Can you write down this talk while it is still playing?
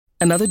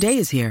Another day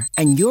is here,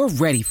 and you're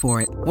ready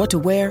for it. What to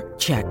wear?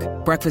 Check.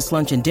 Breakfast,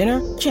 lunch, and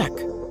dinner? Check.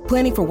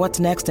 Planning for what's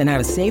next and how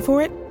to save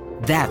for it?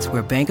 That's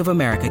where Bank of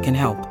America can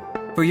help.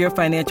 For your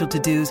financial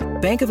to-dos,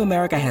 Bank of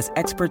America has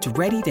experts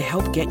ready to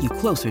help get you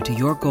closer to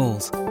your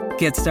goals.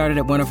 Get started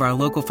at one of our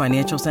local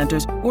financial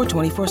centers or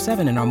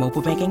 24/7 in our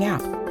mobile banking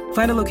app.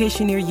 Find a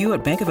location near you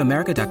at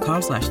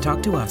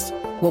bankofamerica.com/talktous.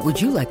 What would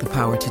you like the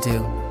power to do?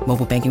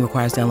 Mobile banking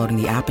requires downloading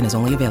the app and is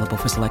only available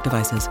for select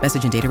devices.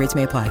 Message and data rates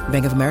may apply.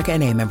 Bank of America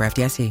N.A., member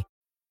FDIC.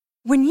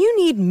 When you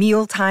need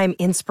mealtime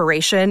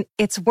inspiration,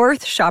 it's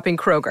worth shopping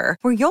Kroger,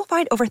 where you'll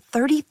find over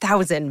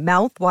 30,000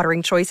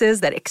 mouth-watering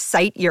choices that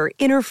excite your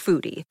inner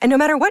foodie. And no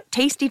matter what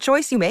tasty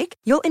choice you make,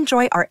 you'll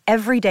enjoy our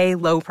everyday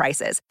low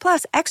prices,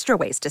 plus extra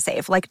ways to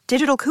save, like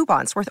digital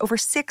coupons worth over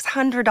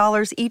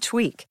 $600 each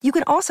week. You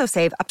can also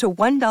save up to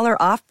 $1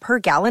 off per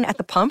gallon at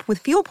the pump with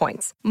fuel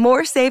points.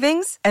 More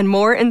savings and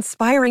more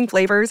inspiring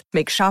flavors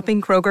make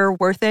shopping Kroger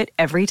worth it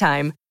every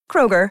time.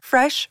 Kroger,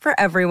 fresh for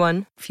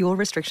everyone. Fuel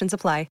restrictions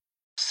apply.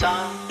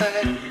 Song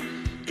facts.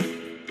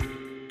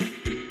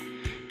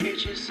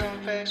 Get your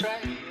song facts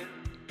right here.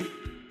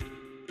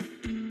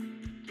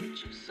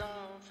 Get your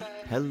song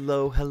facts.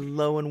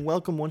 Hello, and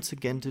welcome once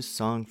again to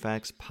Song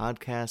Facts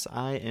Podcast.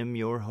 I am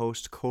your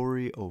host,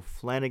 Corey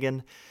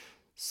O'Flanagan.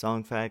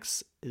 Song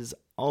Facts is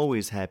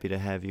always happy to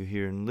have you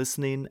here and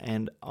listening,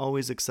 and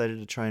always excited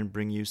to try and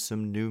bring you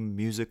some new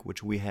music,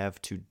 which we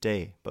have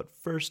today. But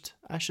first,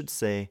 I should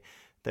say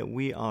that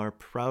we are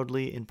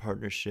proudly in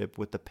partnership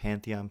with the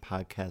Pantheon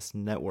Podcast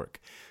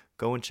Network.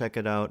 Go and check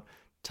it out.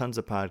 Tons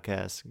of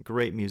podcasts,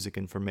 great music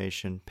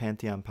information.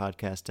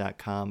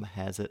 PantheonPodcast.com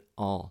has it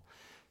all.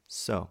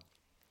 So,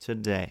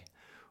 today,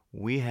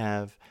 we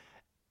have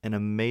an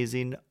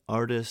amazing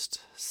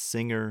artist,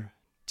 singer,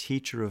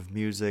 teacher of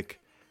music,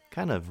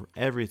 kind of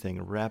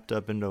everything wrapped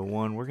up into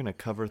one. We're going to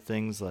cover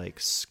things like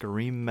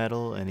scream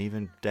metal and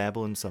even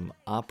dabble in some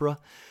opera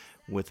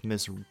with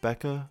Miss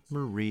Bekah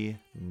Marie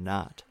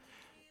Knott.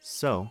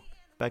 So,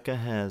 Bekah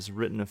has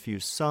written a few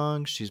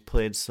songs. She's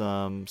played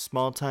some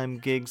small-time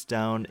gigs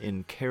down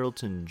in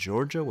Carrollton,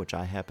 Georgia, which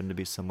I happen to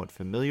be somewhat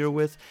familiar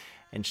with.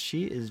 And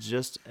she is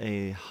just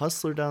a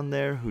hustler down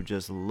there who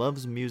just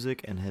loves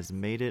music and has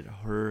made it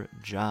her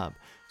job.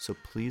 So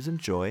please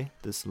enjoy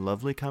this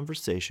lovely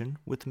conversation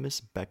with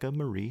Miss Bekah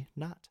Marie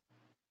Knott.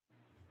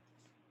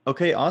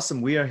 Okay,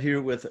 awesome. We are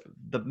here with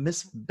the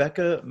Miss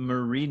Bekah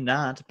Marie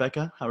Knott.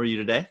 Bekah, how are you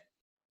today?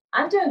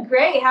 I'm doing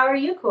great. How are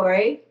you,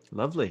 Corey?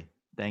 Lovely.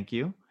 Thank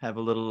you. Have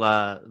a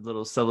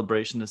little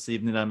celebration this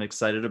evening I'm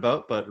excited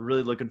about, but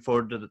really looking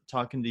forward to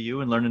talking to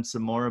you and learning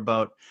some more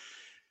about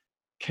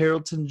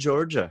Carrollton,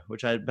 Georgia,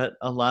 which I bet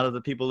a lot of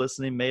the people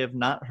listening may have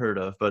not heard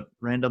of, but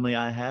randomly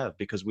I have,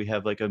 because we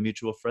have like a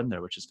mutual friend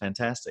there, which is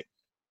fantastic.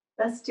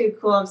 That's too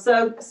cool. I'm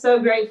so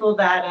grateful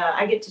that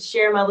I get to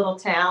share my little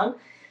town.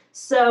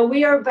 So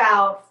we are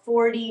about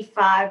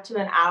 45 to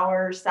an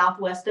hour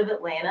southwest of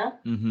Atlanta.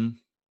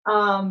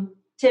 Mm-hmm.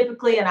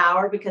 Typically an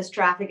hour because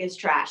traffic is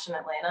trash in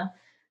Atlanta.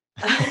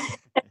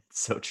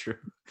 So true.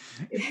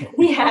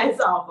 Yeah,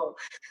 it's awful.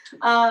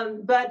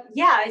 But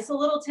yeah, it's a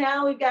little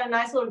town. We've got a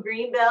nice little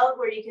green belt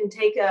where you can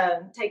take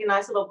a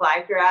nice little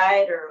bike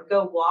ride or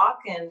go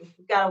walk, and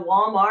we've got a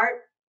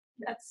Walmart.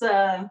 That's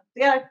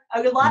we got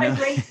a lot of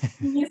great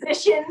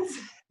musicians.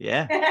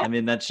 Yeah, I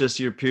mean, that's just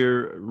your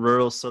pure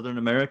rural Southern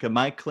America.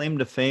 My claim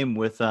to fame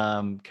with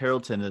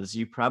Carrollton is,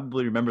 you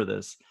probably remember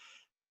this.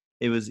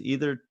 It was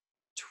either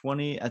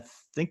I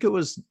think it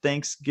was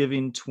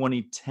Thanksgiving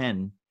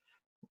 2010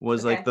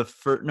 was like the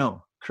first,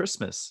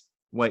 Christmas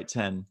White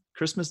 10.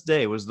 Christmas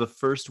Day was the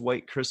first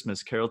white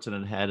Christmas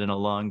Carrollton had in a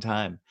long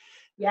time.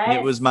 Yes. And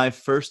it was my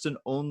first and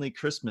only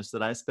Christmas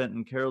that I spent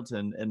in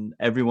Carrollton, and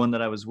everyone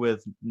that I was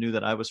with knew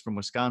that I was from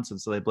Wisconsin,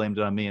 so they blamed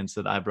it on me and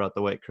said I brought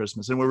the white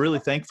Christmas, and we're really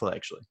thankful,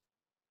 actually.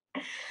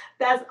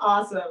 That's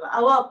awesome.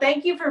 Well,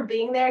 thank you for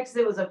being there, because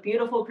it was a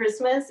beautiful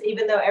Christmas,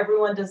 even though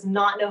everyone does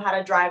not know how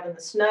to drive in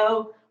the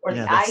snow or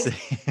the ice.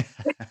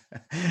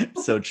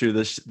 So true.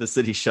 The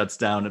city shuts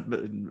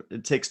down.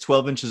 It takes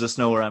 12 inches of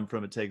snow where I'm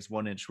from. It takes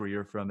 1 inch where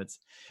you're from.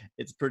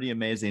 It's pretty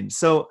amazing.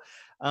 So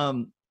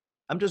I'm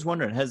just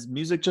wondering, has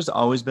music just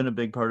always been a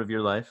big part of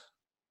your life?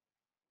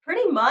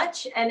 Pretty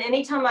much. And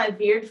anytime I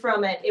veered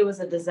from it, it was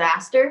a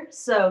disaster.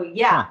 So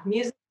yeah,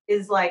 Music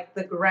is like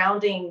the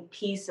grounding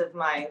piece of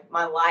my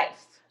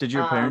life. Did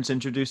your parents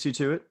introduce you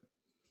to it?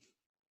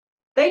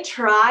 They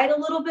tried a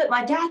little bit.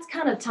 My dad's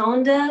kind of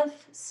tone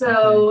deaf,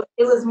 so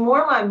It was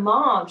more my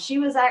mom. She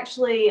was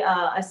actually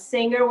a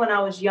singer when I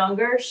was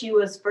younger. She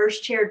was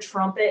first chair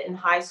trumpet in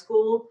high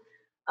school.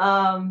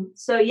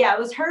 So yeah, it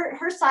was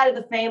her side of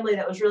the family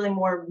that was really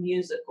more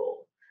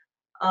musical.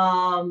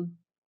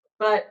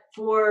 But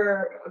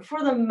for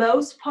the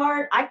most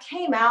part, I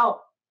came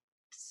out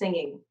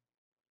singing.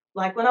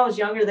 Like when I was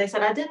younger, they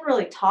said I didn't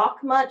really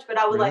talk much, but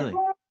I would Really? like.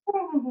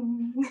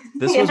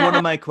 This was one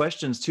of my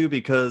questions too,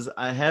 because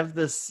I have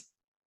this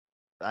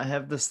I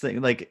have this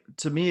thing, like,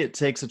 to me, it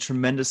takes a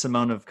tremendous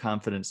amount of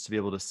confidence to be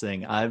able to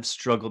sing. I've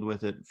struggled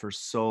with it for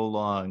so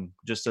long,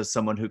 just as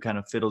someone who kind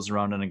of fiddles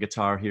around on a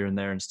guitar here and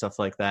there and stuff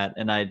like that.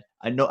 And I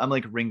know I'm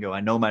like Ringo.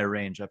 I know my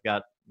range. I've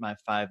got my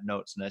 5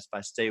 notes, and if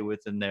I stay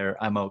within there,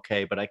 I'm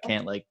okay. But I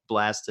can't like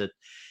blast it.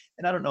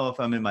 And I don't know if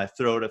I'm in my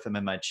throat, if I'm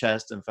in my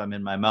chest, if I'm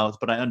in my mouth.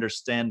 But I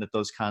understand that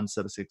those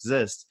concepts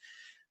exist.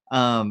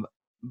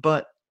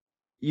 But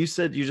you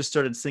said you just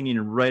started singing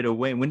right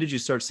away. When did you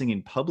start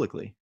singing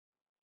publicly?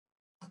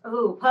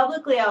 Oh,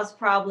 publicly, I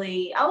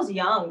was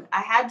young.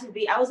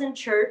 I was in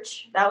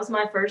church. That was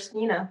my first,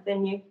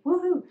 venue.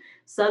 Woohoo.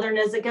 Southern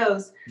as it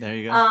goes. There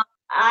you go.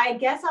 I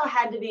guess I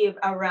had to be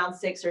around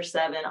 6 or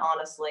 7,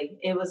 honestly.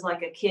 It was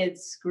like a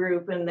kids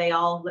group and they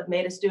all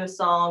made us do a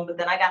song, but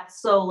then I got the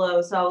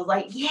solo. So I was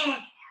like, yeah.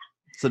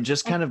 So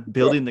just kind of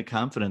building the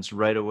confidence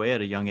right away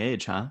at a young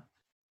age, huh?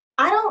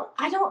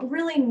 I don't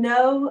really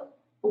know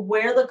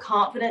where the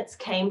confidence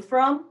came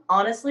from,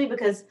 honestly,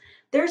 because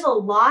there's a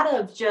lot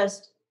of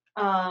just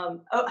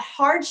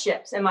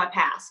hardships in my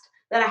past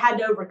that I had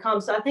to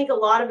overcome. So I think a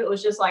lot of it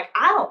was just like,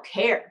 I don't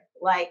care.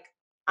 Like,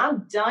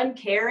 I'm done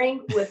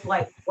caring with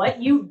like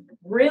what you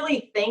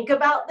really think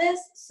about this.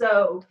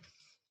 So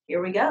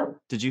here we go.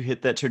 Did you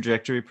hit that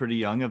trajectory pretty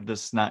young of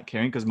this not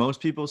caring? Because most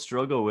people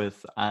struggle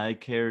with, I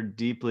care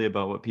deeply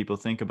about what people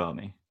think about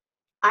me.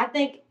 I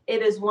think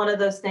it is one of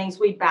those things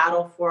we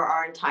battle for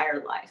our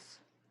entire life.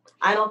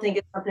 I don't think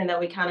it's something that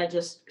we kind of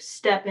just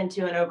step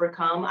into and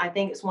overcome. I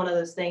think it's one of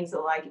those things that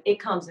like it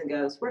comes and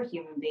goes. We're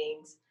human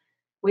beings.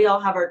 We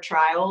all have our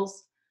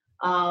trials.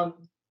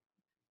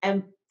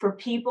 And for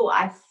people,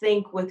 I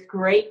think with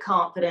great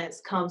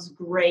confidence comes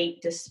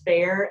great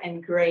despair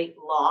and great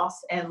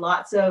loss and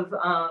lots of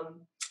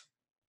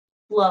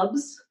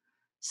flubs.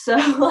 So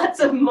lots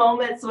of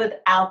moments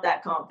without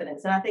that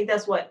confidence. And I think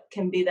that's what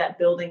can be that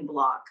building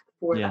block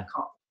for that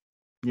confidence.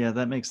 Yeah,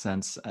 that makes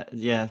sense.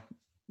 Yeah.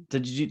 Do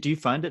you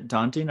find it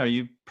daunting? Are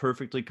you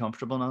perfectly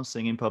comfortable now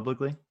singing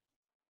publicly?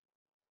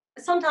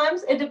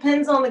 Sometimes it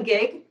depends on the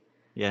gig.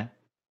 Yeah.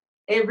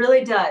 It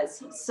really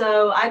does.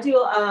 So I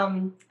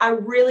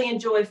really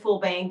enjoy full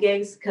band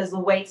gigs because the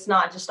weight's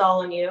not just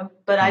all on you,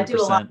 but 100%. I do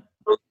a lot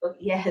of,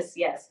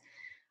 yes.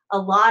 A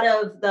lot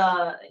of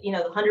the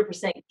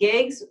 100%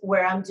 gigs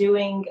where I'm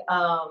doing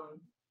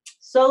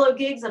solo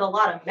gigs at a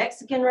lot of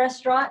Mexican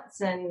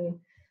restaurants and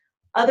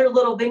other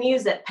little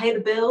venues that pay the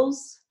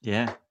bills.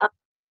 Yeah.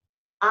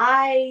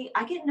 I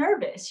get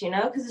nervous,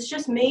 because it's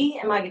just me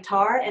and my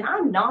guitar, and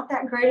I'm not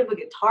that great of a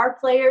guitar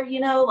player,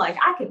 like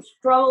I can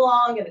strum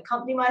along and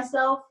accompany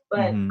myself, but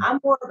I'm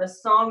more of a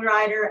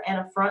songwriter and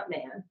a front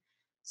man.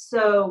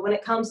 So when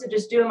it comes to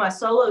just doing my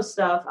solo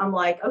stuff, I'm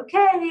like,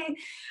 okay,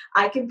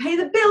 I can pay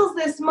the bills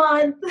this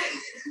month.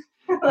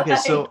 Okay,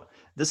 so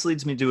this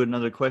leads me to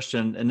another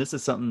question, and this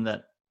is something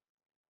that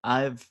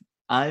I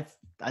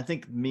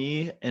think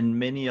me and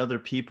many other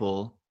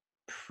people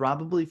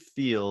probably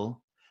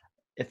feel.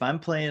 If I'm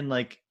playing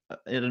like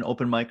at an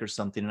open mic or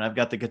something and I've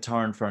got the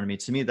guitar in front of me,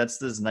 to me, that's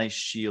this nice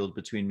shield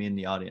between me and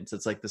the audience.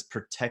 It's like this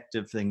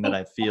protective thing that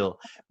I feel.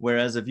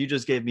 Whereas if you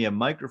just gave me a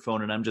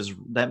microphone and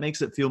that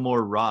makes it feel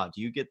more raw.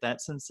 Do you get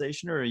that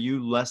sensation, or are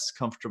you less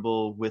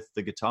comfortable with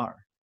the guitar?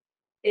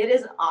 It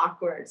is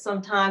awkward.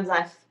 Sometimes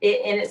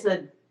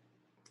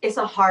it's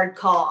a hard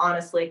call,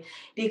 honestly,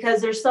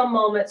 because there's some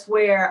moments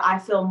where I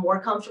feel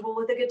more comfortable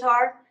with the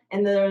guitar.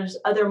 And then there's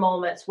other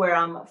moments where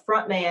I'm a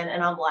front man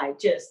and I'm like,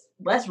 just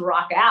let's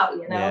rock out,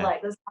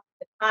 like let's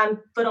have time,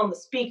 foot on the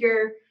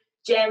speaker,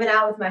 jamming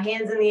out with my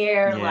hands in the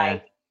air. Yeah.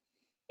 Like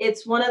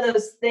it's one of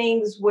those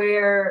things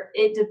where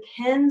it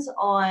depends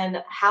on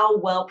how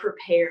well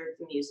prepared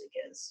the music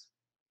is.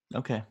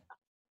 Okay.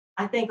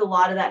 I think a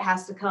lot of that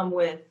has to come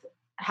with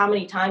how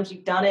many times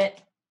you've done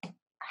it,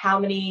 how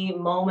many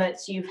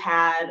moments you've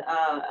had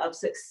of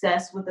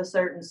success with a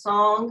certain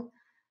song.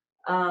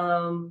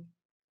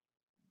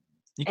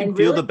 You can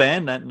feel the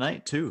band that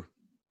night too.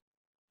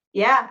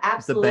 Yeah,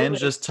 absolutely. The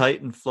band's just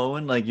tight and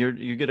flowing. Like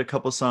you get a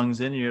couple songs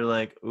in and you're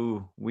like,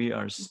 ooh, we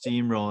are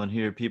steamrolling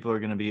here. People are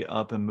going to be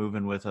up and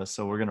moving with us.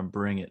 So we're going to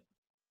bring it.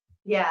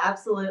 Yeah,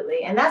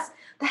 absolutely. And that's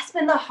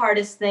been the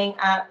hardest thing.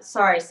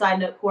 Side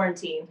note,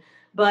 quarantine.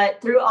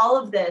 But through all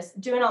of this,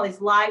 doing all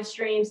these live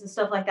streams and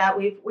stuff like that,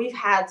 we've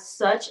had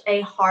such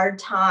a hard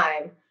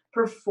time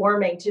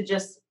performing to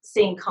just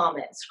seeing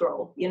comments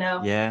scroll,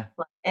 Yeah.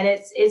 And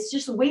it's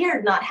just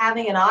weird not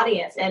having an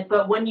audience.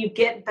 But when you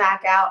get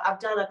back out, I've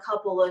done a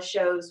couple of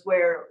shows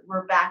where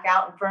we're back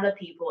out in front of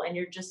people and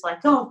you're just like,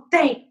 oh,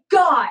 thank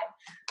God.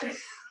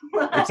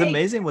 It's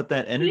amazing what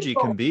that energy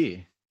can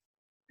be.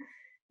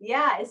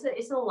 Yeah,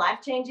 it's a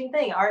life-changing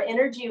thing. Our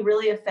energy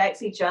really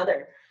affects each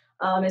other.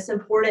 It's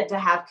important to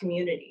have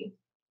community.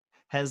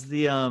 Has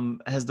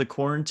the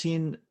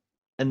quarantine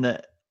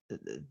and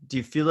do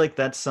you feel like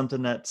that's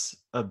something that's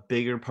a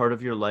bigger part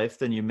of your life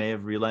than you may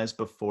have realized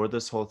before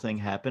this whole thing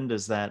happened?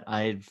 Is that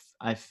I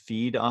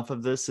feed off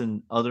of this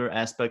and other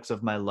aspects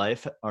of my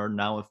life are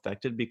now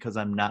affected because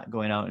I'm not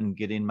going out and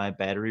getting my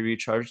battery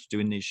recharged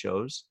doing these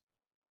shows?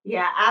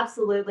 Yeah,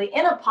 absolutely.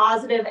 In a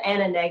positive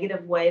and a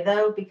negative way,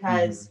 though,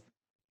 because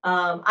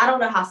I don't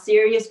know how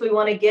serious we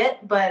want to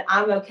get, but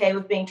I'm okay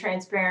with being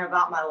transparent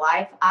about my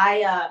life.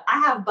 I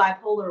have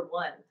bipolar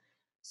 1.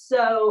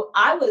 So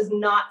I was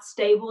not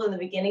stable in the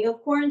beginning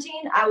of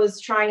quarantine. I was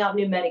trying out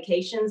new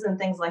medications and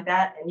things like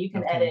that. And you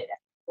can Okay. edit if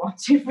you want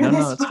to for No,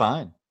 this. that's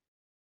fine.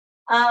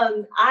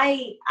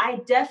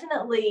 I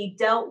definitely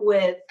dealt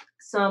with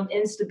some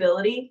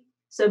instability.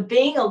 So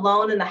being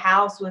alone in the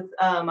house with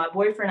my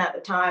boyfriend at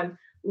the time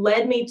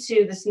led me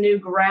to this new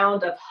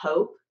ground of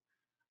hope.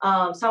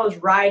 So I was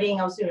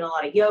writing, I was doing a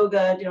lot of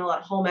yoga, doing a lot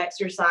of home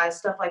exercise,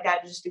 stuff like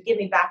that, just to get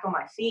me back on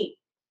my feet.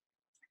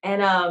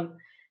 And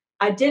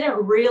I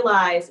didn't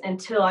realize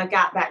until I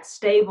got back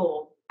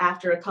stable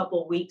after a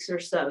couple weeks or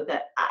so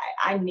that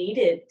I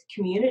needed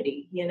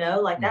community,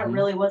 like that Mm-hmm.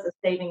 really was a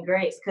saving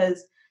grace,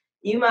 because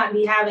you might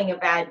be having a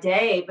bad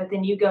day, but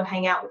then you go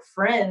hang out with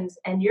friends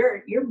and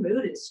your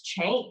mood is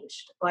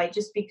changed. Like,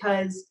 just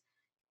because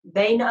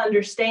they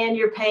understand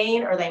your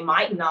pain, or they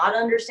might not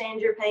understand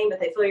your pain, but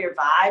they feel your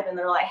vibe and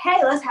they're like,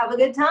 hey, let's have a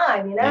good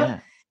time. Yeah.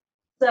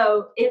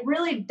 So it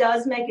really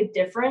does make a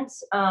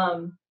difference.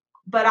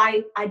 But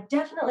I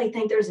definitely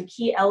think there's a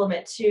key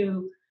element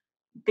to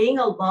being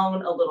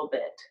alone a little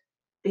bit,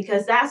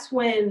 because that's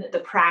when the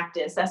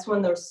practice, that's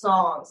when those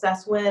songs,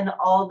 that's when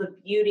all the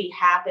beauty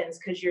happens,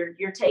 because you're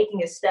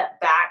taking a step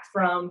back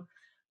from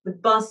the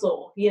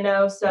bustle, so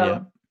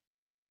Yeah.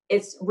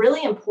 it's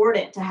really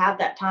important to have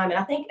that time. And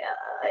I think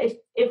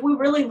if we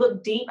really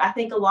look deep, I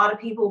think a lot of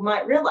people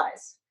might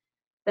realize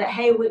that,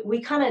 hey,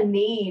 we kind of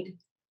need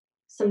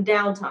some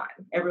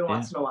downtime every Yeah.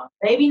 once in a while.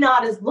 Maybe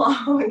not as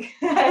long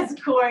as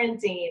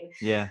quarantine.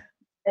 Yeah.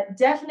 But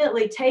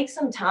definitely take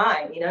some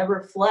time,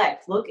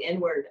 reflect, look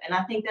inward. And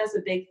I think that's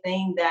a big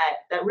thing that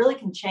really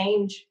can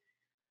change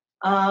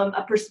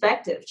a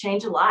perspective,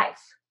 change a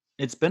life.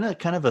 It's been a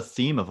kind of a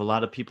theme of a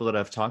lot of people that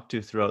I've talked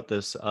to throughout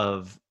this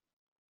of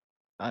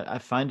I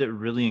find it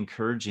really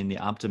encouraging, the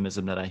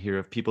optimism that I hear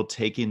of people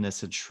taking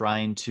this and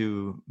trying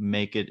to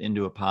make it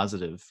into a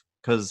positive.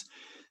 Because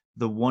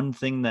the one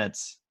thing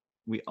that's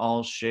we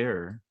all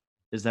share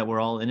is that we're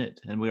all in it,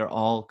 and we are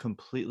all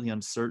completely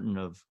uncertain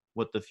of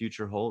what the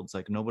future holds.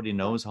 Like, nobody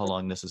knows how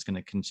long this is going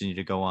to continue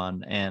to go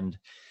on. And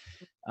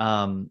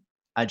um,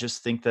 I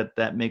just think that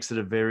that makes it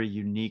a very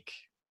unique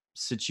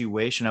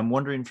situation. I'm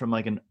wondering, from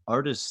like an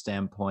artist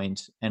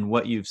standpoint, and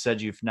what you've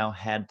said, you've now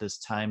had this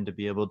time to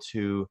be able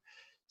to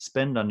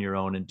spend on your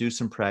own and do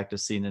some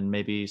practicing, and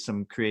maybe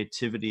some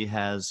creativity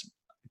has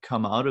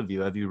come out of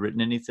you. Have you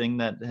written anything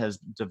that has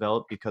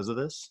developed because of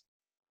this?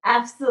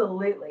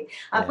 Absolutely.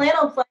 I Yeah, plan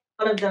on playing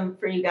one of them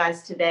for you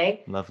guys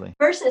today. lovely.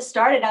 First, it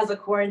started as a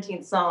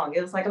quarantine song.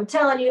 It was like, I'm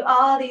telling you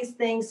all these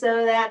things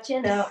so that,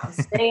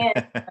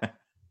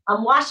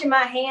 I'm washing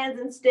my hands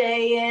and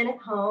staying at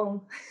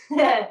home.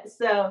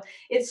 So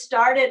it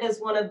started as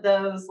one of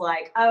those,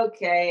 like,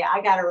 okay,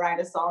 I got to write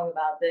a song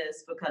about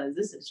this because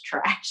this is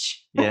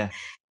trash. Yeah,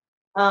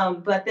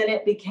 But then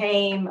it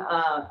became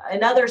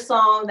another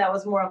song that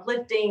was more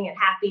uplifting and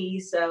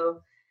happy.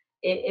 So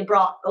it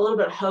brought a little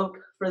bit of hope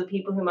for the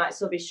people who might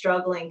still be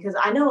struggling. Because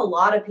I know a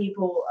lot of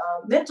people,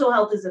 mental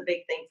health is a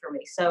big thing for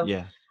me. So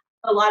yeah.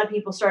 a lot of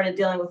people started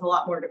dealing with a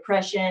lot more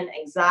depression,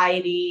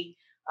 anxiety,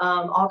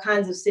 all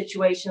kinds of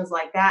situations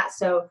like that.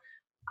 So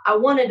I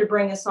wanted to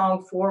bring a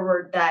song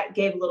forward that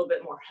gave a little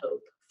bit more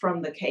hope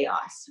from the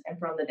chaos and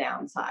from the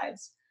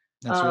downsides.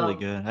 That's really Um,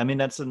 good. I mean,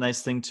 that's a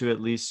nice thing to at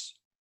least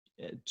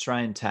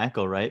try and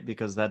tackle, right?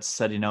 Because that's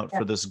setting out yeah,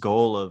 for this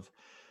goal of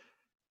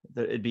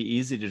it'd be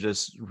easy to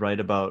just write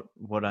about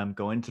what I'm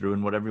going through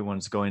and what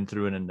everyone's going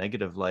through in a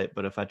negative light.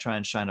 But if I try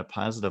and shine a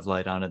positive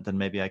light on it, then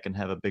maybe I can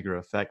have a bigger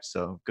effect.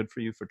 So good for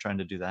you for trying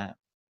to do that.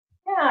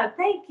 yeah,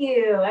 thank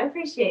you. I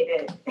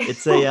appreciate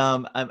It's a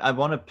it. I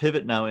want to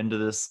pivot now into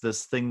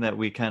this thing that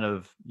we kind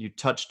of you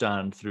touched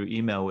on through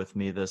email with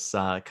me, this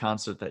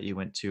concert that you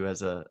went to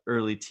as a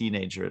early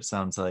teenager, it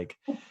sounds like.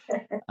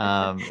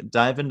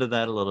 Dive into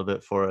that a little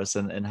bit for us,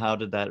 and how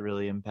did that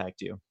really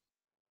impact you?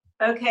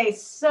 Okay,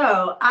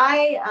 so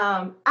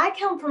I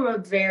come from a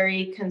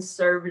very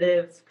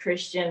conservative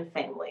Christian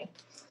family.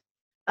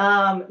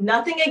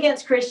 Nothing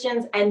against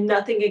Christians and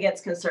nothing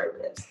against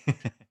conservatives.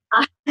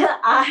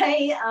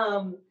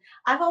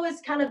 I've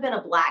always kind of been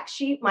a black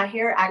sheep. My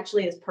hair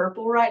actually is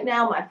purple right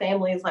now. My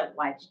family is like,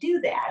 "Why'd you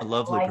do that?" A And I'm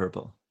lovely like,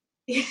 purple.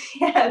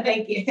 "Yeah,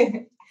 thank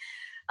you."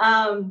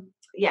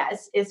 Yeah,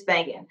 it's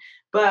banging.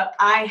 But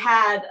I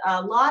had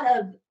a lot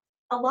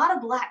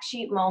of black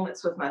sheep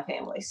moments with my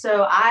family.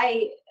 So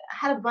I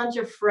had a bunch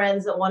of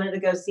friends that wanted to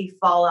go see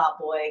Fall Out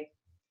Boy.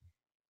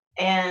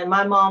 And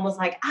my mom was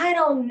like, I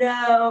don't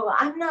know.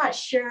 I'm not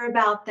sure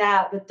about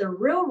that. But the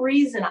real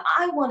reason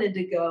I wanted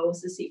to go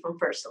was to see From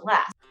First to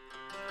Last.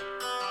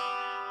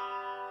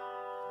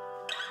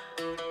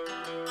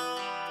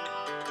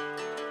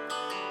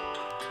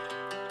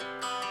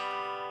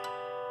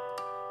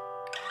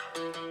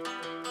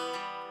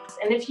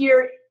 And if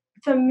you're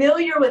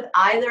familiar with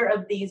either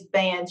of these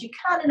bands, you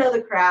kind of know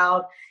the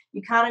crowd,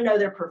 you kind of know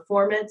their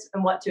performance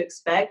and what to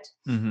expect.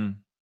 Hmm.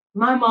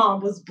 My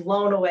mom was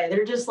blown away.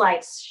 They're just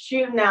like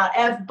shooting out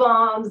F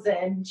bombs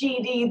and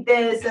GD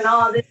this and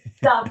all this.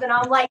 stuff. And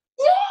I'm like,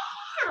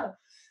 yeah.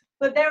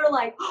 But they were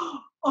like,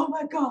 oh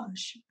my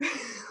gosh.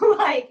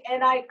 Like,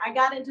 and I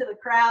got into the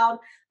crowd,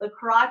 the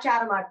crotch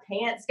out of my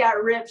pants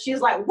got ripped. She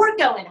was like, we're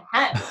going home.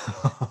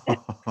 I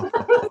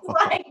was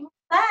like,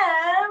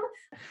 Mom.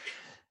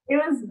 It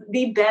was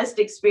the best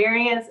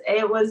experience.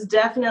 It was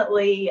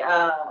definitely,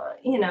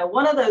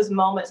 one of those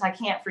moments I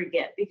can't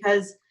forget,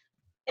 because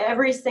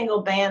every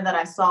single band that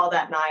I saw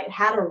that night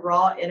had a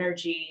raw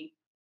energy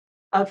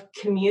of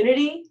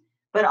community,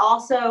 but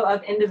also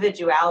of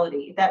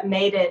individuality that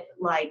made it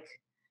like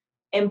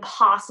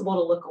impossible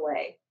to look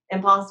away,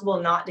 impossible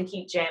not to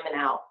keep jamming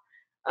out.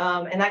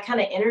 And that kind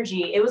of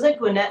energy, it was at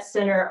Gwinnett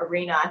Center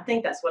Arena. I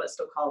think that's what it's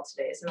still called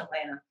today. It's in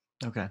Atlanta.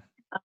 Okay.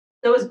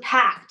 So it was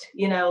packed,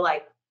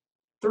 like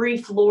 3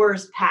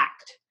 floors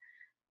packed.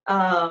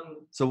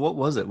 So what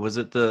was it? Was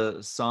it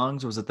the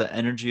songs? Was it the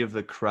energy of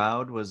the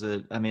crowd? Was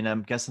it, I mean,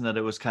 I'm guessing that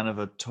it was kind of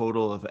a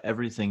total of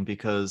everything,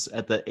 because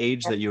at the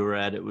age that you were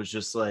at, it was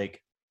just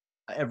like,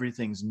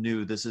 everything's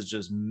new. This is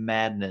just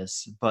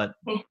madness. But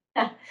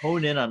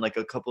hone in on like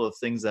a couple of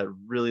things that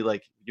really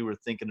like you were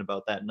thinking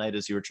about that night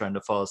as you were trying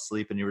to fall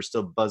asleep and you were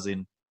still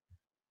buzzing.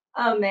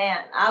 Oh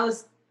man, I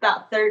was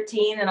about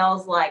 13 and I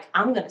was like,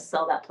 I'm going to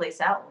sell that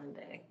place out one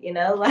day,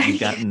 like You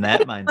got in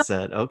that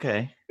mindset.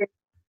 Okay.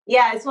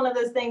 Yeah, it's one of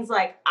those things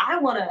like, I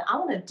want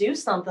to do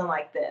something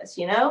like this,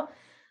 and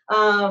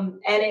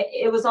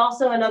it was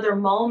also another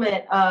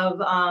moment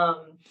of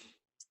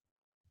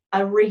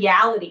a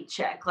reality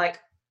check. Like,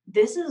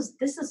 this is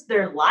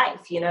their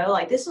life,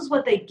 like this is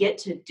what they get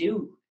to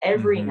do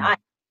every night,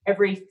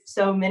 every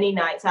so many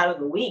nights out of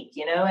the week,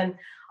 and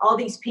all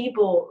these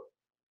people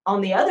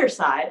on the other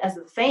side as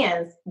the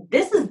fans,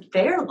 this is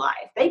their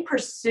life. They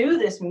pursue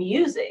this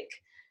music.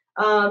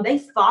 They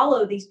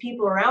follow these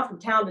people around from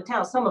town to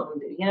town. Some of them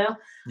do,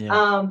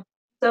 Yeah.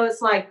 So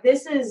it's like,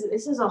 this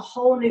is a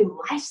whole new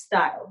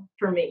lifestyle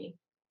for me.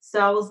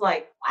 So I was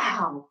like,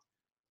 wow,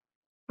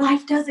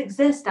 life does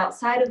exist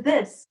outside of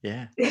this.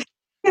 Yeah.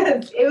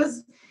 It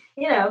was,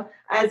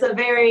 as a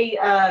very,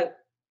 as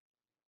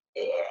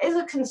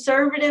a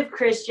conservative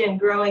Christian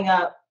growing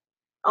up,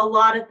 a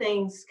lot of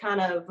things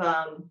kind of,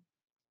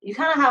 you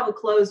kind of have a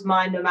closed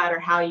mind no matter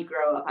how you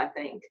grow up, I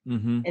think,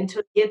 and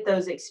to get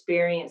those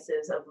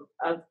experiences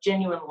of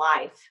genuine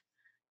life.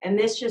 And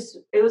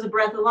it was a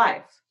breath of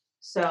life.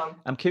 So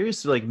I'm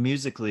curious, like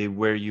musically,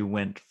 where you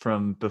went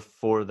from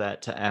before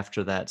that to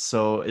after that.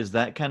 So is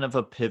that kind of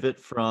a pivot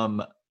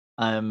from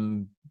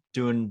I'm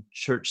doing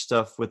church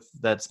stuff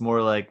that's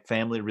more like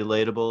family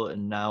relatable,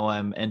 and now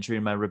I'm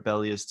entering my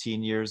rebellious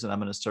teen years and I'm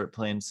going to start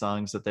playing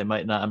songs that they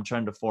might not, I'm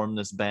trying to form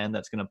this band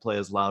that's going to play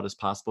as loud as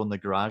possible in the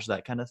garage,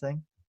 that kind of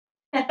thing?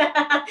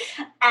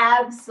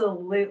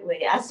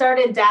 absolutely. I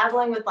started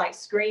dabbling with like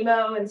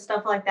screamo and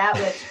stuff like that,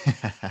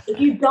 which if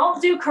you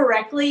don't do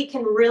correctly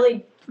can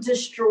really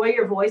destroy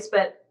your voice.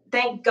 But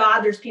thank God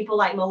there's people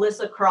like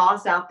Melissa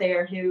Cross out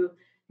there who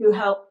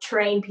help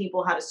train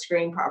people how to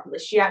scream properly.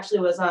 She actually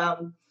was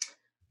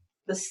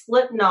the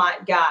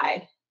Slipknot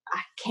guy.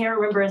 I can't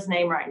remember his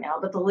name right now,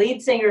 but the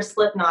lead singer of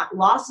Slipknot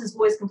lost his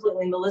voice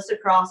completely. Melissa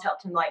Cross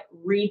helped him like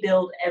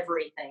rebuild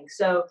everything.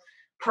 So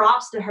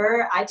props to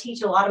her. I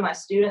teach a lot of my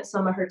students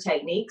some of her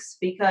techniques,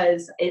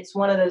 because it's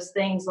one of those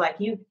things like,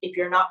 if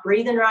you're not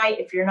breathing right,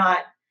 if you're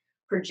not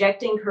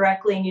projecting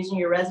correctly and using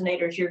your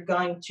resonators, you're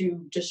going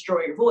to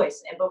destroy your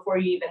voice, and before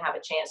you even have a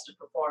chance to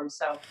perform.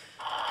 So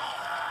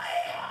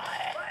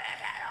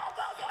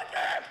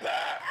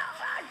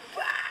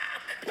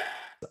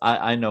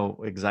I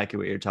know exactly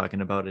what you're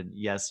talking about, and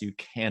yes, you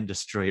can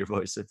destroy your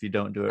voice if you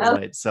don't do it oh,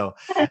 right. So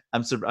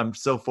I'm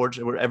so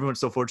fortunate. Everyone's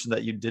so fortunate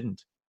that you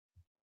didn't.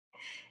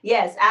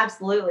 yes,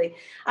 absolutely.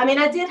 I mean,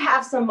 I did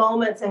have some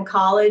moments in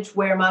college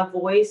where my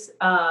voice,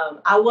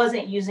 I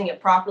wasn't using it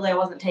properly. I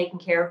wasn't taking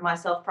care of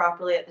myself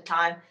properly at the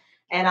time,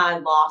 and I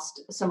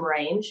lost some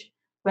range.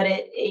 But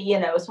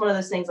it's one of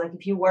those things like,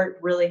 if you work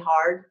really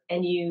hard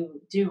and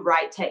you do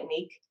right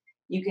technique,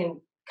 you can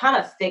kind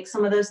of fix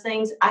some of those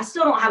things. I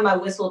still don't have my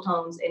whistle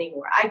tones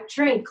anymore. I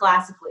trained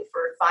classically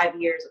for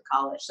 5 years of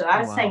college. So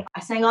Oh, wow. I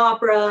sang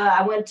opera.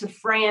 I went to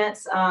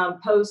France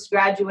post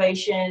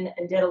graduation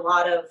and did a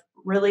lot of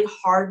really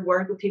hard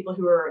work with people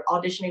who were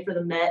auditioning for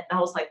the Met. And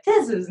I was like,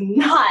 this is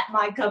not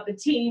my cup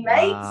of tea,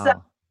 mate. So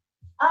Wow.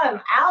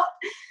 I'm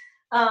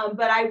out.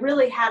 But I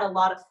really had a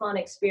lot of fun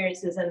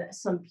experiences and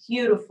some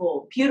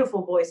beautiful,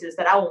 beautiful voices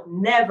that I will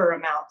never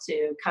amount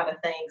to, kind of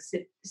things.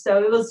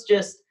 So it was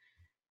just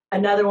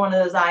another one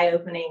of those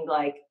eye-opening,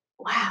 like,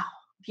 wow,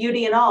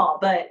 beauty and all,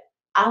 but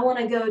I want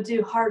to go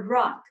do hard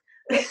rock.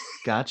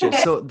 Gotcha.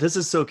 So this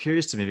is so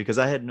curious to me, because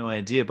I had no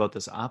idea about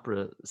this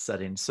opera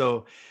setting.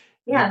 So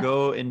you Yeah.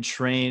 go and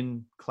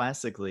train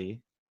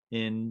classically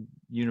in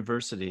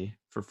university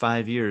for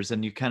 5 years,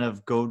 and you kind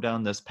of go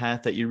down this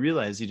path that you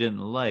realize you didn't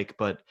like.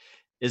 But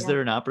is Yeah.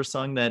 there an opera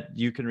song that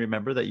you can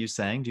remember that you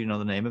sang? Do you know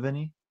the name of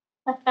any?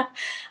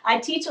 I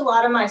teach a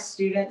lot of my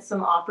students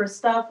some opera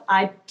stuff.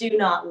 I do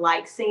not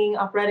like singing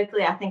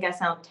operatically. I think I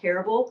sound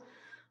terrible.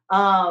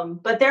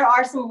 But there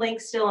are some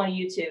links still on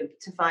YouTube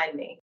to find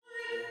me.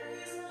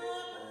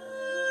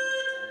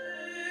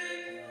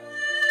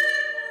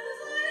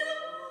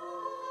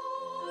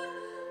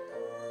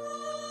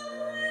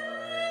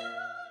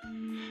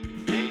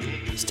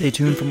 Stay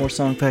tuned for more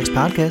Song Facts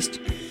podcast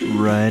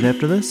right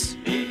after this.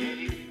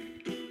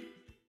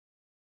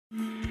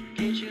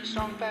 Get your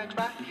song facts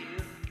right here.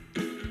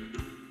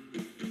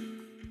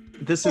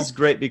 This is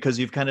great because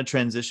you've kind of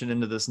transitioned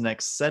into this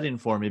next setting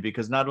for me,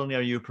 because not only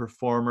are you a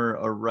performer,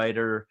 a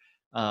writer,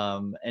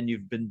 and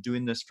you've been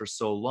doing this for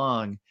so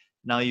long,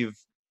 now you've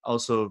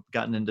also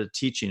gotten into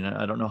teaching.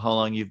 I don't know how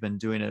long you've been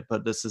doing it,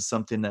 but this is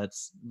something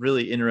that's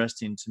really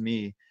interesting to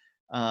me.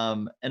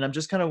 And I'm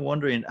just kind of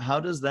wondering,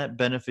 how does that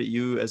benefit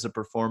you as a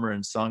performer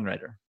and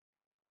songwriter?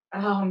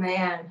 Oh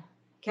man,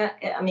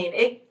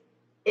 it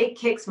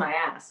kicks my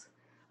ass,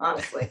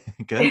 honestly.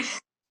 Good.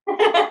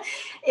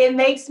 It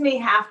makes me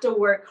have to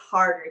work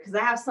harder because I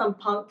have some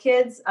punk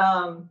kids.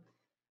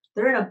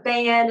 They're in a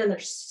band and they're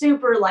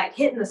super like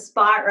hitting the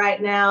spot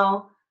right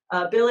now.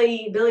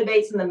 Billy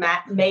Bates and the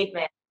Made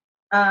Man.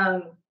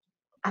 I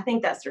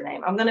think that's their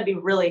name. I'm gonna be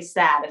really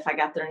sad if I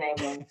got their name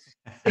wrong.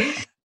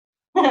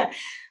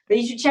 But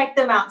you should check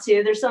them out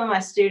too. They're some of my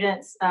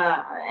students,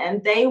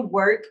 and they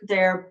work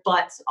their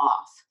butts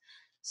off.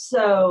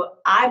 So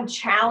I'm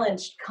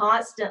challenged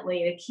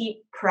constantly to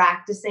keep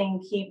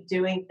practicing, keep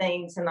doing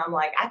things. And I'm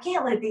like, I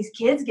can't let these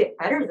kids get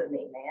better than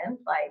me, man.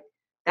 Like,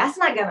 that's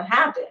not going to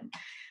happen.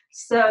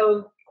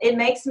 So it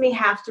makes me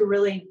have to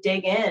really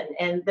dig in.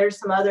 And there's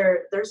some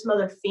other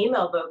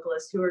female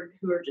vocalists who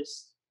are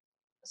just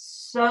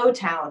so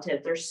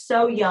talented. They're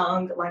so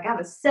young. Like, I have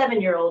a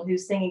 7-year-old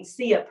who's singing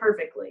Sia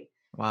perfectly.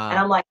 Wow. And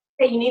I'm like,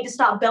 hey, you need to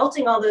stop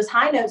belting all those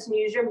high notes and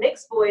use your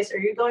mixed voice or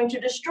you're going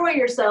to destroy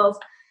yourself.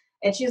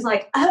 And she's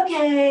like,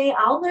 okay,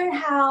 I'll learn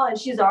how. And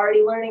she's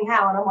already learning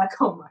how. And I'm like,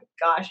 oh my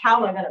gosh, how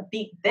am I going to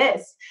beat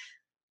this?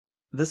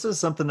 This is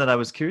something that I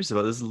was curious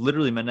about. This is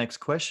literally my next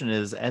question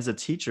is, as a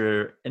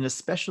teacher, and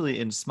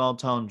especially in small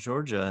town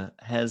Georgia,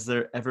 has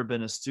there ever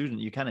been a student,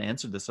 you kind of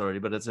answered this already,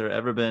 but has there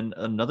ever been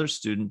another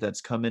student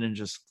that's come in and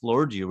just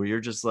floored you where you're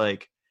just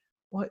like,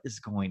 what is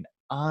going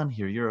on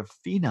here? You're a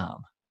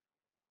phenom.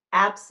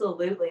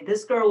 Absolutely.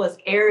 This girl was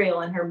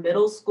Ariel in her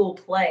middle school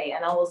play.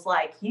 And I was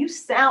like, you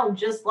sound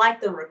just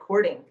like the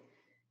recording.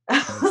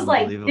 I was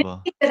like,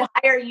 we could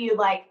hire you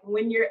like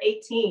when you're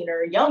 18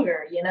 or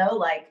younger,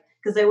 like,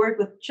 because they work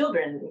with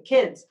children and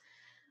kids.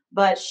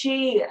 But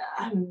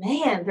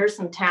man, there's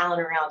some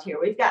talent around here.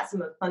 We've got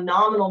some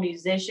phenomenal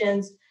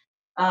musicians.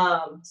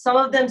 Some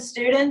of them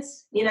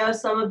students,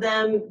 some of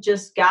them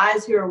just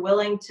guys who are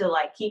willing to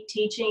like keep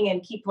teaching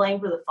and keep playing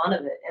for the fun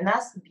of it. And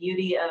that's the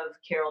beauty of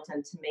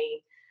Carrollton to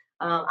me.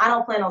 I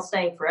don't plan on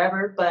staying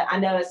forever, but I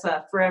know it's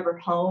a forever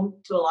home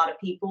to a lot of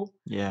people.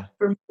 Yeah.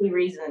 For many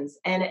reasons.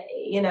 And,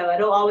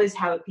 it'll always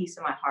have a piece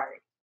of my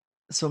heart.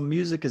 So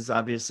music is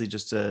obviously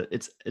just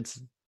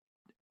it's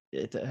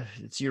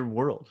your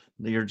world.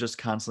 You're just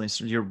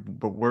constantly, your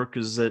work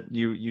is that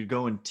you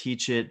go and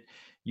teach it,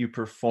 you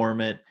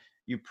perform it,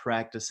 you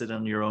practice it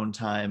on your own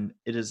time.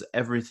 It is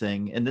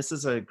everything. And this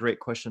is a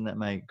great question that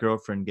my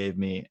girlfriend gave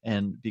me.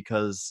 And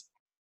because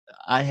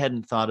I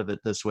hadn't thought of it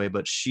this way,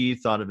 but she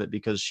thought of it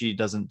because she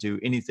doesn't do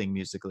anything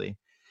musically.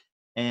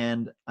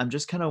 And I'm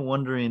just kind of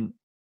wondering,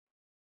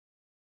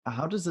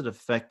 how does it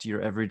affect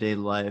your everyday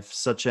life?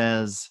 Such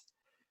as,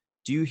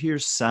 do you hear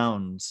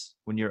sounds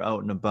when you're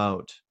out and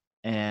about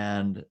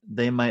and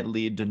they might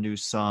lead to new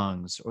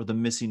songs or the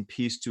missing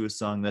piece to a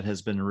song that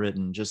has been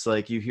written? Just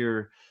like you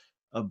hear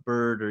a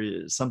bird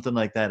or something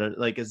like that.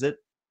 Like, is it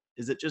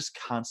just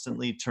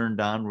constantly turned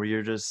on where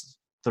you're just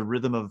the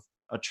rhythm of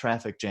a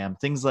traffic jam,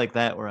 things like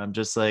that, where I'm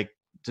just like,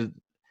 does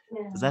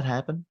that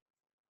happen?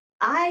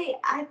 I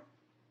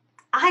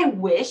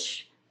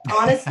wish,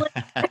 honestly,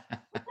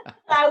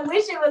 I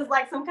wish it was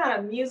like some kind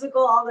of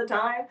musical all the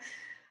time,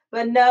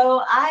 but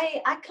no,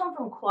 I come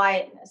from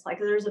quietness. Like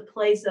there's a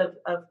place of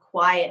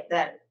quiet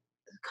that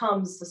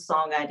comes the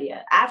song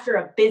idea after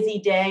a busy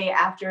day,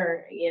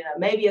 after,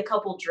 maybe a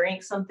couple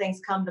drinks, some things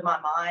come to my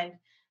mind.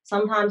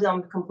 Sometimes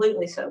I'm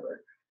completely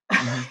sober.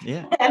 Mm-hmm.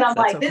 Yeah. And I'm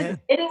like, this is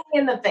hitting me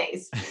in the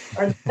face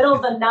or in the middle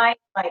of the night,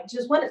 like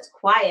just when it's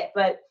quiet.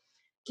 But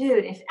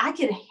dude, if I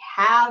could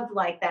have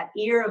like that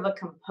ear of a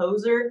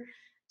composer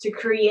to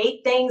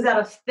create things out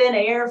of thin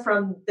air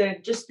from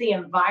just the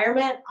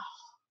environment,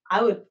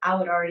 I would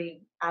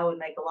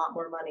make a lot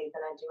more money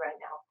than I do right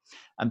now.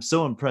 I'm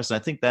so impressed. I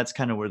think that's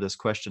kind of where this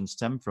question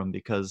stemmed from,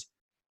 because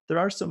there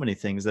are so many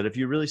things that if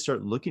you really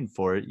start looking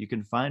for it, you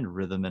can find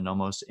rhythm in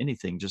almost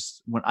anything.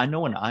 Just when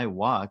I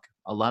walk,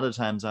 a lot of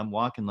times I'm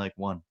walking like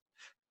 1,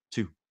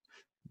 2,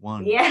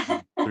 1,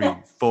 yeah. 2, 3,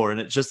 4,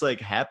 and it just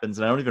like happens,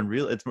 and I don't even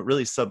realize. It's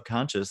really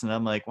subconscious, and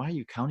I'm like, why are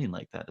you counting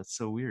like that? That's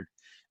so weird.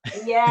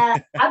 Yeah,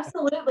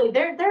 absolutely.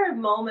 There are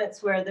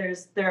moments where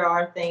there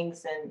are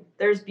things, and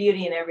there's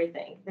beauty in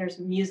everything. There's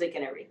music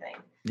in everything.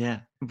 Yeah.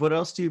 What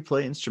else do you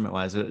play instrument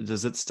wise?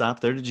 Does it stop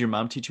there? Did your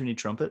mom teach you any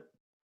trumpet?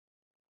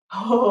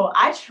 Oh,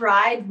 I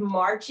tried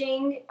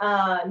marching,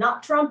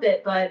 not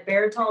trumpet, but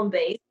baritone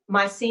bass.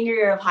 My senior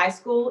year of high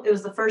school, it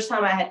was the first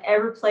time I had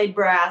ever played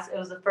brass. It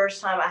was the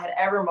first time I had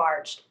ever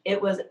marched. It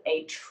was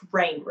a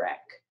train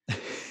wreck.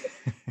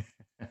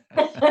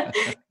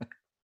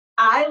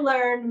 I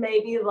learned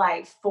maybe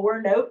like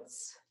 4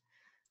 notes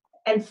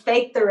and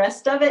fake the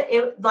rest of it.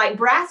 It like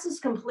brass is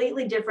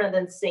completely different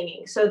than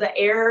singing. So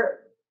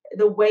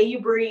the way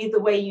you breathe, the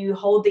way you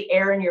hold the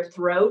air in your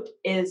throat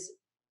is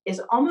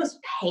almost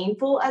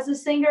painful as a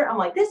singer. I'm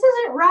like, this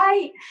isn't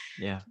right.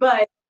 Yeah.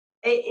 But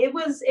it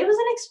was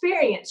an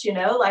experience,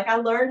 like I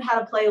learned how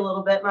to play a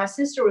little bit. My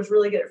sister was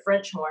really good at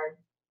French horn.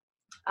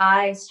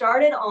 I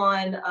started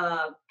on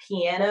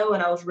piano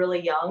when I was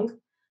really young.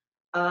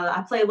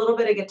 I play a little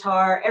bit of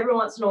guitar. Every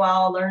once in a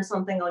while, I'll learn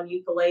something on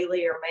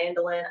ukulele or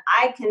mandolin.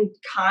 I can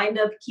kind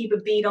of keep a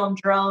beat on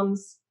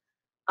drums.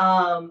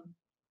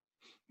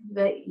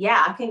 But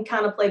yeah, I can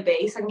kind of play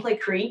bass. I can play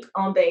Creep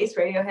on bass,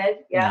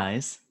 Radiohead. Yeah.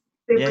 Nice.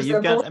 Super Yeah,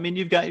 simple.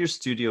 you've got your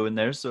studio in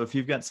there. So if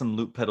you've got some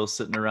loop pedals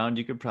sitting around,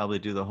 you could probably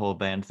do the whole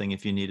band thing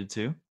if you needed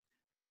to.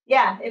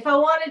 Yeah, if I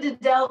wanted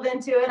to delve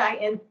into it, I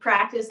can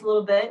practice a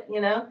little bit,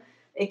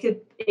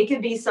 It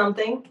could be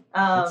something.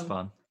 That's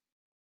fun.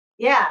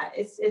 Yeah,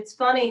 it's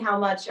funny how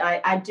much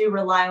I do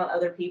rely on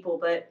other people,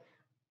 but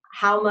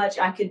how much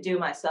I could do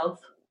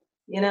myself,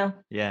 Yeah.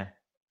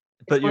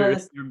 But one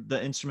of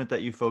the instrument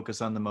that you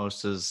focus on the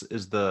most is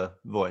the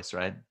voice,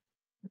 right?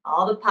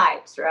 all the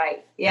pipes, right?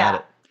 Got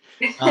Yeah.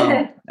 it.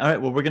 All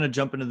right. Well, we're going to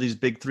jump into these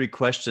big 3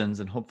 questions,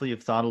 and hopefully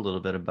you've thought a little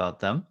bit about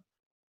them.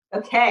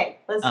 Okay,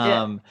 let's do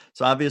it.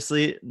 So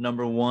obviously,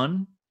 number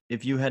 1,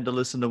 if you had to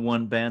listen to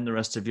one band the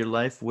rest of your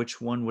life, which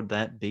one would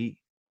that be?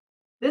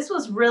 This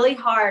was really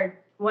hard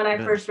when I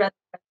first read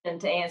the question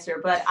to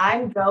answer, but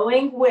I'm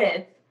going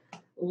with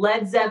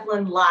Led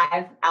Zeppelin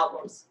live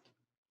albums.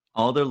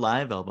 All their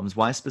live albums.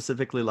 Why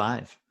specifically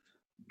live?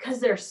 Because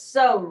they're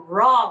so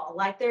raw.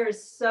 Like there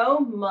is so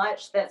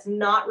much that's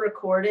not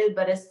recorded,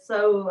 but it's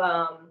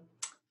so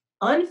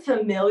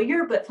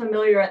unfamiliar, but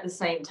familiar at the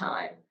same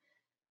time.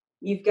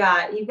 You've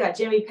got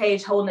Jimmy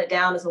Page holding it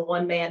down as a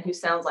one man who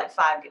sounds like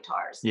 5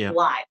 guitars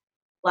live.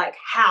 Like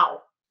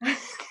how?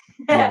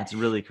 Yeah, it's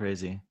really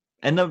crazy.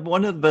 And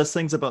one of the best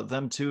things about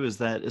them too is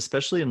that,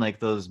 especially in like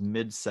those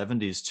mid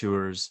 70s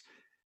tours,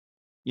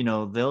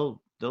 they'll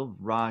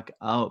rock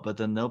out, but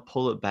then they'll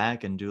pull it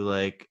back and do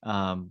like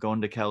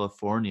Going to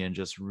California and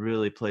just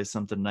really play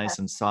something nice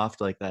and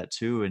soft like that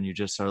too. And you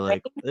just are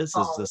like, this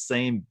is the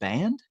same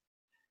band?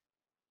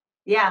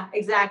 Yeah,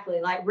 exactly.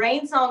 Like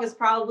Rain Song is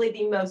probably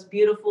the most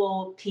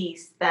beautiful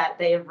piece that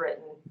they have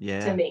written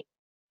to me.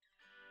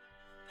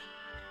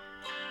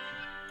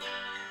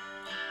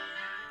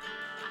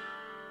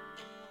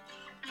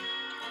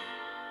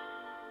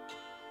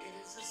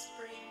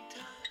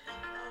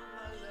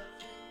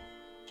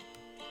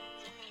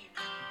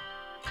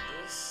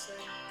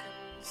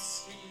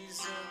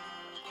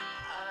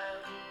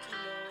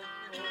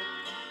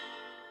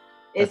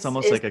 It's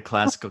almost like a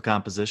classical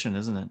composition,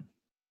 isn't it?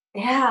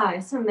 Yeah,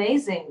 it's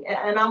amazing.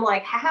 And I'm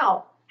like,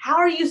 how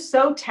are you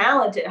so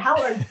talented?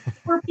 How are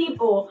poor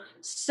people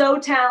so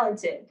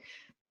talented?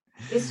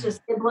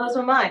 It blows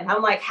my mind.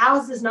 I'm like, how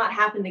has this not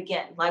happened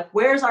again? Like,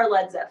 where's our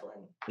Led Zeppelin?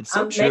 It's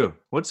so true.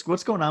 What's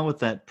going on with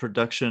that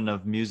production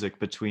of music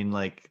between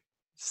like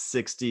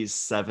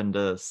 67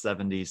 to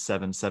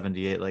 77,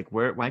 78? Like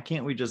why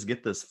can't we just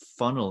get this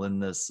funnel in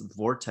this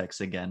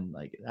vortex again?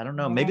 Like, I don't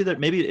know. Maybe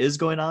it is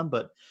going on,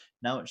 but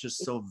now it's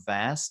just so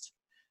vast.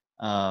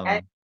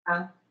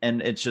 And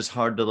it's just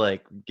hard to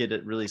like get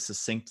it really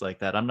succinct like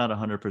that. I'm not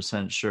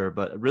 100% sure,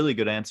 but a really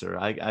good answer.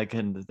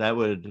 That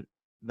would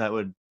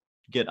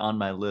get on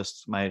my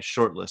list, my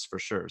short list for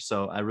sure.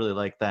 So I really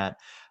like that.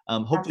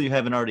 Hopefully you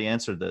haven't already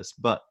answered this,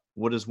 but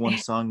what is one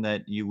song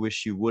that you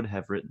wish you would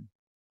have written?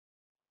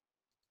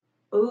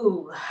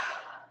 Ooh,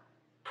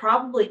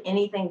 probably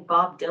anything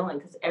Bob Dylan,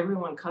 because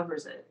everyone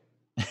covers it.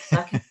 So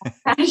I can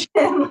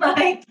imagine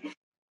like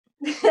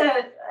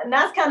and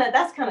that's kind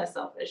of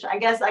selfish. I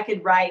guess I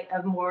could write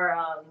a more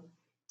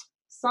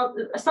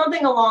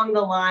something along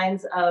the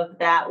lines of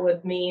that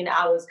would mean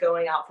I was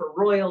going out for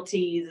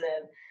royalties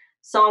and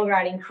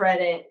songwriting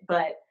credit.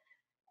 But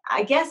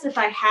I guess if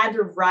I had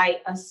to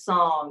write a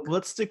song,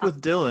 let's stick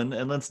with Dylan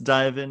and let's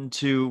dive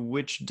into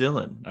which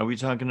Dylan. Are we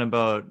talking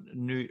about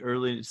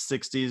early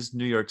 60s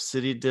New York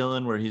City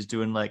Dylan, where he's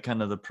doing like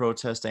kind of the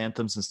protest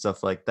anthems and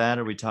stuff like that?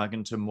 Are we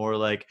talking to more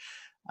like,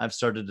 I've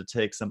started to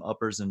take some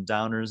uppers and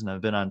downers and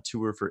I've been on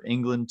tour for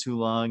England too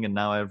long and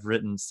now I've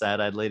written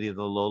Sad-Eyed Lady of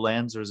the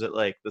Lowlands? Or is it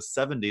like the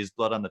 70s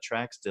Blood on the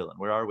Tracks Dylan?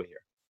 Where are we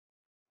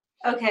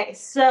here? Okay,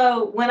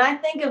 so when I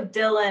think of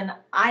Dylan,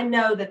 I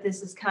know that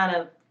this is kind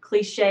of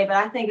cliche, but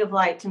I think of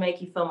like To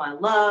Make You Feel My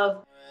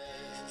Love.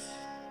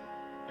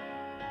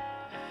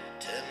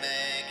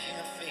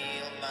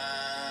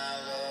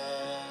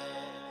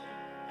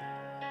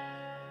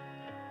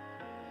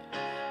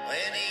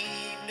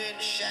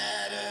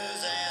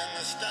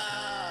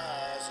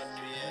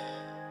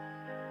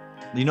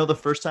 The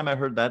first time I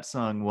heard that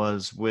song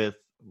was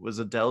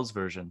Adele's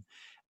version.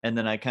 And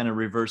then I kind of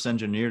reverse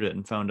engineered it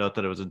and found out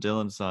that it was a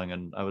Dylan song.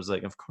 And I was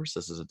like, of course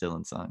this is a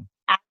Dylan song.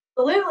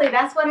 Absolutely.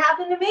 That's what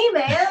happened to me,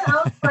 man.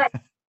 I was like,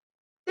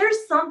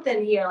 there's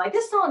something here. Like,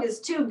 this song is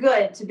too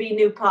good to be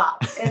new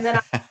pop. And then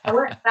I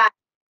went back.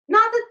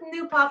 Not that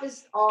new pop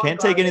is all Can't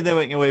take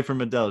anything away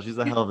from Adele. She's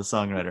a hell of a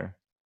songwriter.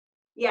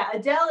 Yeah,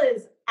 Adele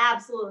is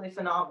absolutely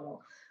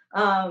phenomenal.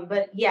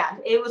 But yeah,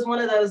 it was one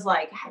of those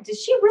like, did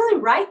she really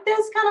write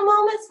this kind of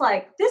moments?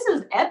 Like, this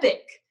is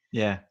epic.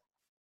 Yeah.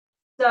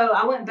 So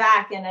I went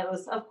back and it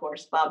was, of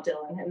course, Bob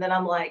Dylan. And then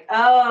I'm like,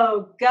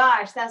 oh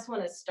gosh, that's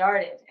when it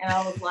started. And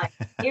I was like,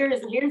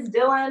 here's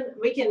Dylan.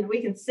 We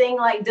can sing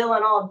like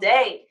Dylan all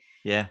day.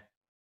 Yeah,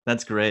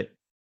 that's great.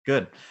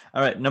 Good.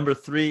 All right, number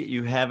 3,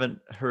 you haven't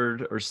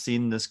heard or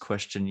seen this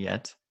question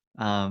yet.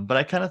 But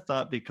I kind of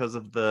thought because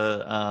of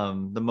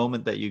the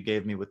moment that you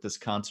gave me with this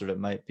concert, it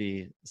might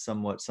be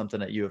somewhat something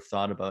that you have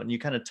thought about. And you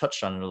kind of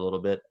touched on it a little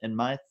bit. And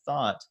my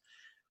thought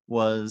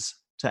was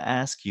to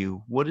ask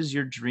you, what is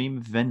your dream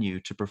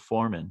venue to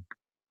perform in?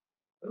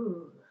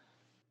 Ooh,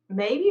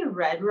 maybe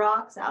Red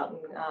Rocks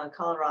out in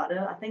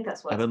Colorado. I think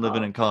that's what I've it's been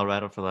living called. in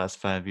Colorado for the last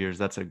 5 years.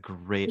 That's a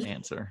great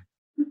answer.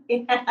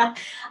 Yeah,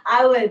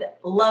 I would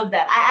love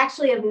that. I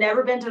actually have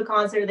never been to a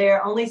concert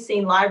there, only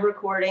seen live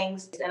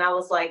recordings. And I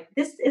was like,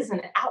 this is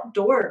an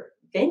outdoor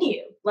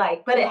venue.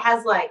 Like, but it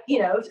has like,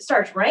 if it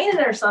starts raining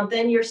or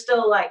something, you're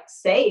still like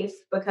safe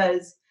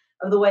because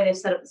of the way they've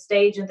set up the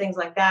stage and things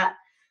like that.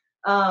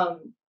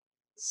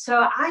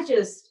 So I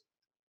was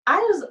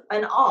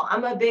in awe.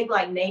 I'm a big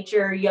like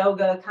nature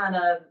yoga kind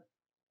of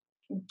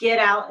get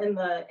out in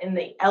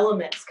the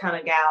elements kind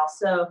of gal.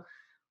 So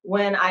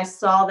when I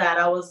saw that,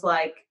 I was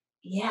like,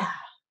 yeah,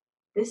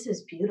 this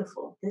is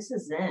beautiful. This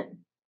is zen.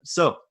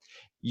 So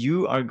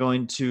you are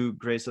going to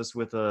grace us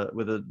with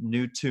a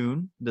new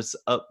tune, this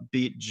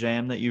upbeat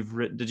jam that you've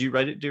written. Did you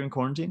write it during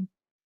quarantine?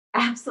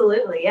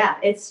 Absolutely. Yeah.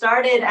 It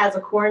started as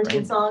a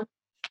quarantine song.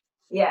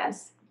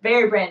 Yes.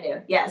 Very brand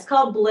new. Yeah. It's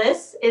called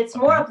Bliss. It's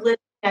more uplifting.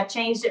 I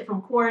changed it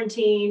from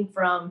quarantine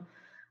from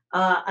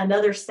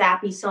another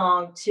sappy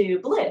song to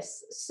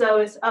Bliss. So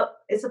it's a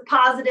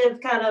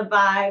positive kind of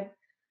vibe.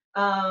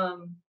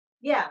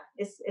 Yeah,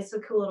 it's a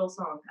cool little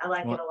song. I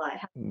like it a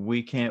lot.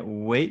 We can't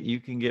wait. You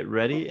can get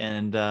ready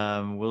and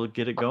we'll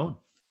get it going.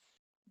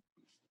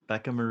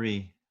 Bekah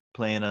Marie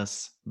playing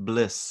us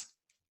Bliss.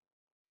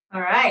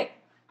 All right.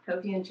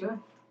 Hope you enjoy.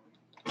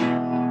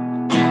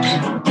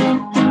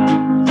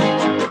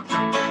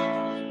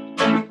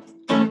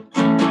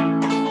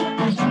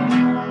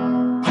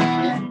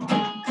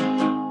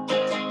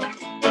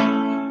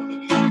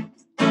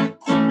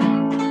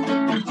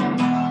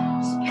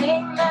 Just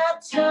painting my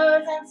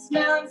toes and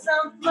smelling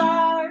some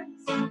flowers.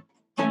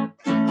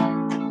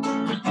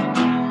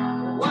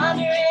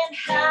 Wondering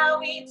how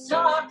we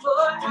talk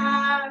for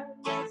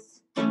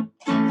hours.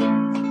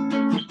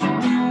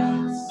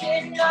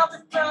 Sitting on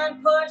the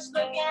front porch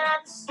looking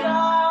at the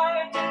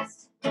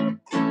stars.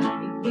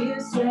 You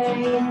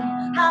say,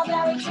 how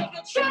about we take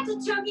a trip to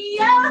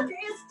Tokyo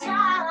this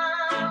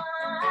time?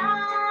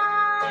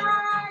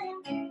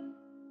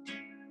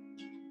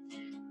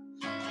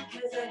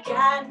 'Cause I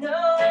got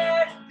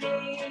nowhere to be.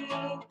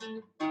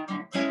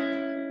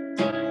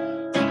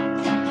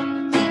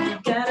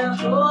 Got a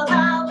whole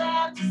lot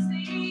left to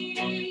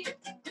see.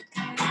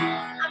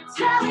 I'm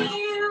telling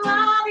you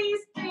all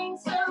these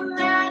things so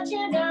that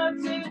you know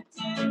do.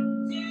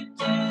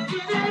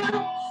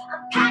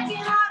 I'm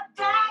packing our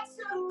bags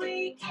so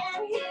we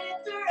can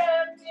hit the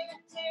road.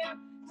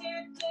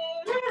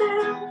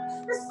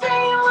 The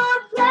staying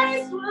one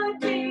place would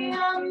be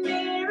a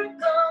miracle.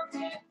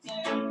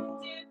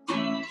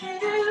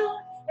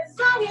 As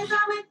long as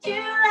I'm with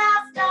you,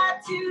 that's not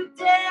too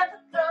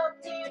difficult.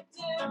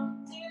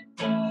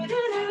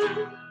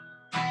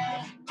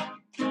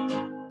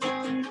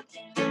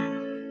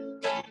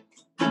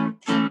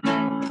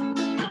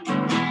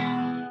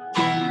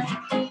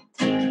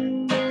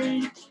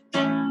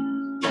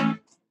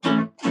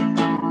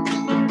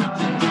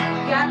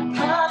 Got a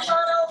pup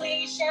on a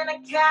leash and a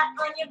cat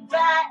on your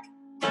back.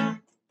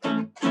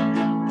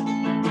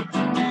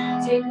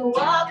 Take a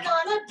walk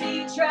on the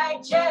beach,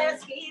 ride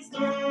jet skis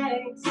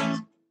next.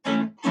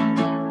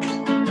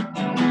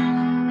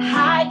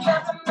 Hike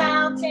up a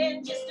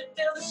mountain just to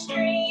feel the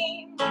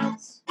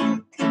streams.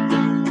 And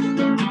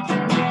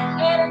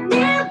a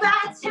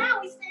nearby town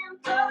we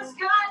send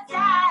postcards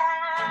out.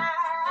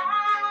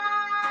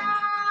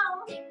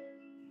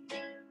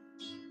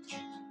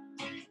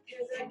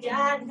 'Cause I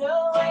got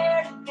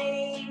nowhere to be.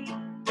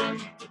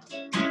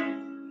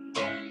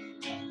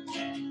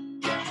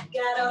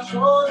 Got a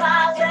whole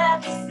lot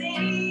left to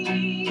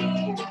see.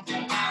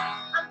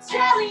 I'm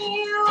telling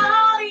you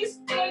all these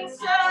things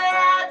so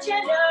that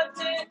you know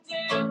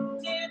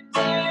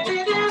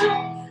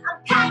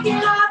I'm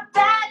packing our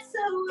bags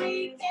so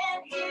we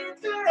can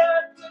hit the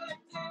road.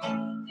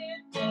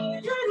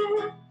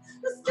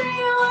 The stay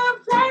in one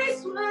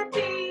place would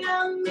be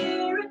a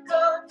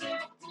miracle.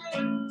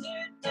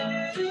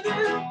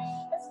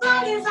 As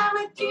long as I'm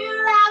with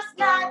you, life's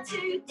not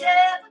too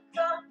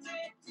difficult.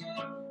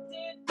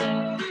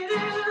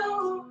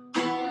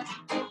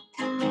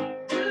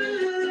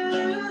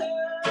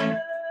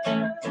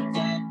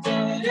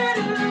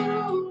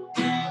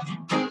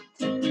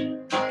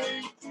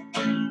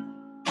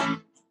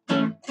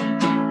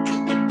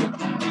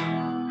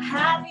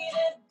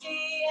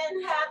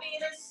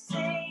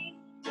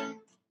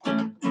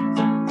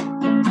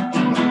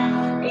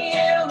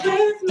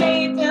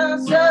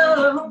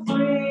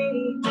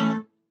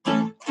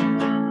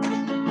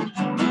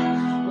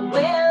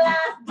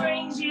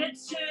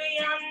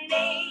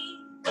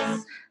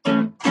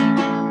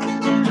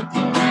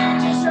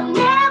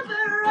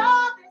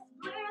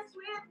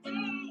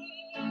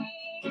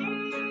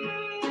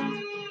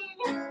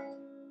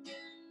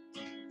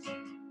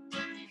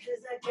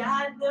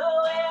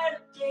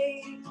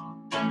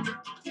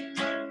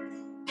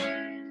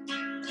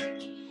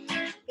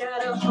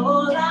 Got a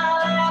whole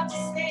lot left to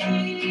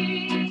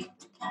say,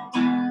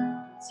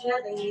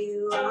 telling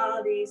you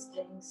all these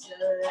things so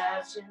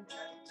that you know.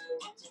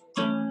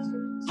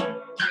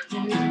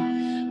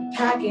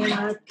 Packing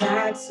our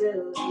bags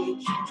so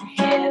we can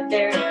head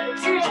there.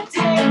 To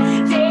stay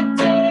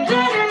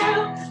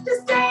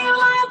in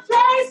one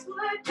place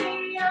would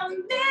be a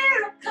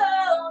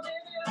miracle.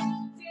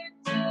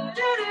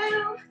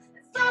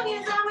 As long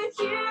as I'm with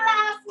you,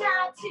 life's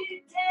not too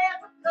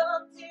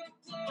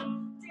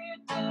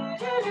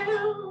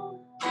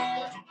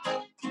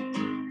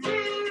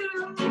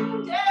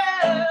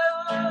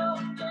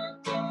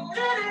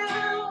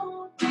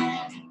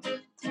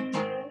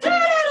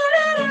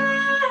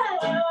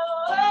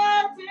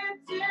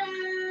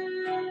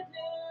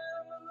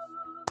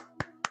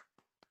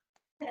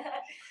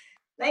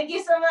Thank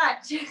you so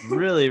much.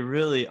 Really,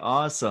 really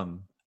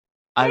awesome.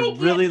 I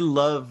really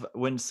love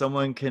when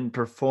someone can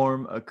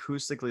perform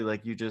acoustically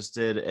like you just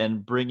did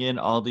and bring in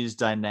all these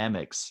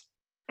dynamics.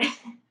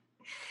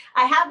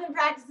 I have been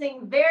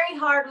practicing very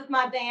hard with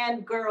my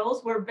band,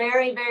 Girls. We're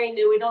very, very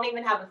new. We don't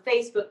even have a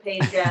Facebook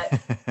page yet.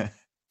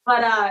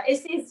 But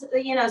it's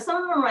you know, some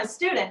of them are my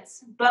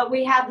students. But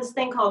we have this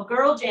thing called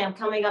Girl Jam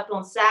coming up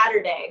on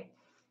Saturday,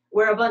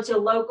 where a bunch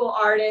of local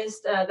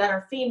artists that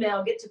are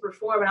female get to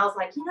perform. And I was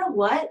like, you know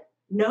what?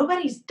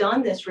 Nobody's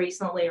done this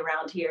recently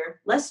around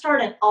here. Let's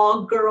start an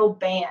all-girl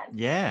band.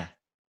 Yeah.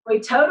 We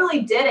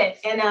totally did it.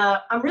 And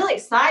I'm really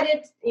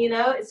excited. You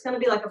know, it's going to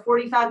be like a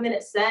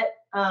 45-minute set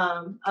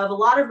of a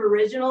lot of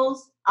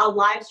originals. I'll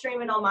live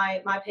stream it on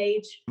my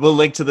page. We'll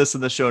link to this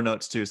in the show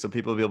notes too, so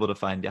people will be able to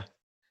find you.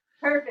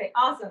 Perfect.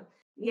 Awesome.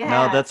 Yeah.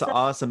 No, that's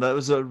awesome. That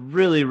was a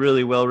really,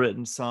 really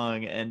well-written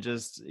song. And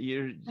just,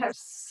 you're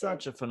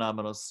such a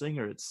phenomenal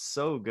singer. It's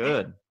so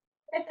good.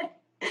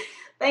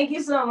 Thank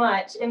you so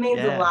much. It means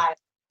a lot.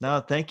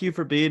 No, thank you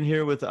for being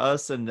here with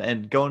us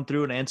and going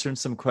through and answering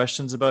some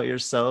questions about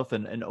yourself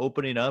and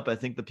opening up. I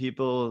think the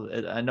people,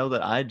 I know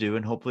that I do,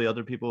 and hopefully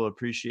other people will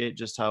appreciate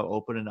just how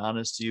open and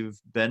honest you've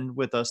been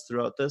with us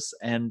throughout this.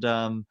 And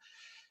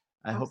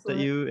I hope that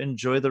you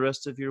enjoy the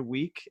rest of your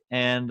week.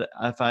 And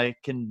if I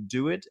can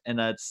do it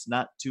and it's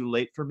not too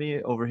late for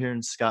me over here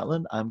in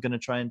Scotland, I'm going to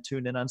try and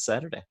tune in on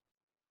Saturday.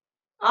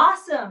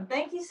 Awesome.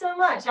 Thank you so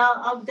much.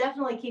 I'll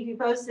definitely keep you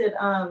posted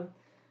on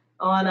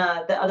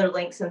the other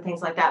links and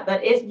things like that.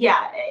 But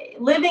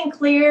living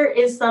clear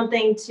is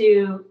something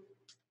to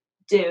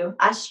do.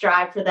 I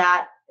strive for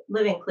that.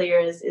 Living clear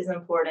is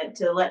important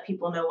to let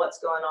people know what's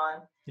going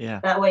on.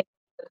 Yeah. That way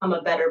you become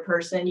a better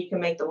person. You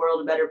can make the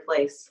world a better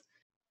place.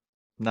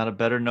 Not a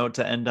better note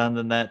to end on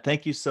than that.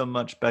 Thank you so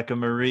much, Bekah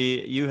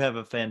Marie. You have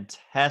a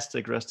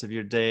fantastic rest of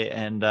your day,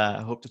 and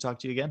I hope to talk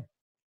to you again.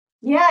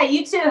 Yeah,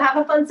 you too. Have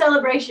a fun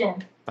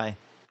celebration. Bye.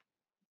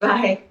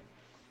 Bye.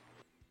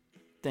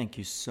 Thank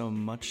you so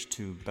much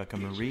to Bekah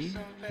Marie.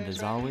 And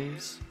as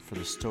always, for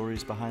the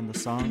stories behind the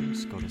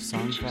songs, go to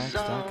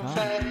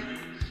songfacts.com.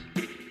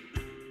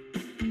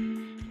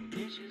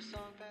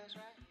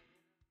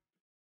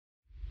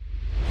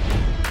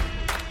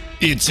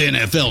 It's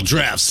NFL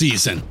draft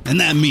season, and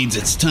that means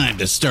it's time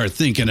to start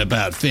thinking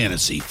about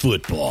fantasy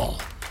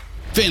football.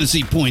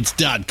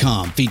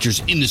 FantasyPoints.com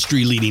features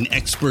industry-leading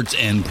experts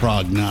and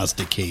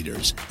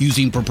prognosticators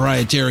using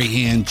proprietary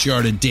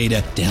hand-charted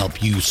data to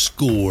help you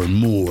score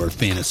more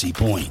fantasy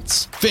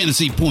points.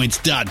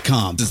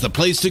 FantasyPoints.com is the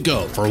place to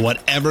go for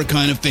whatever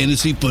kind of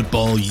fantasy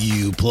football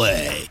you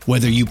play.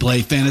 Whether you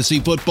play fantasy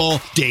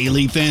football,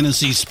 daily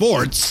fantasy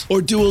sports,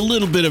 or do a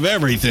little bit of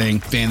everything,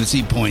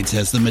 Fantasy Points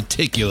has the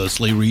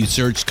meticulously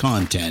researched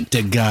content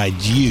to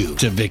guide you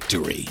to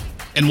victory.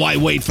 And why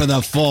wait for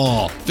the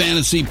fall?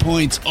 Fantasy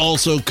Points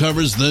also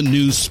covers the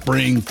new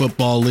spring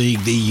football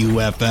league, the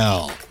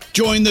UFL.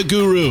 Join the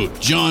guru,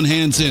 John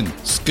Hansen,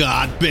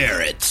 Scott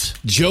Barrett,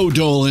 Joe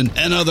Dolan,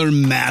 and other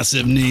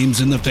massive names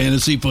in the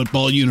fantasy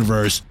football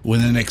universe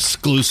with an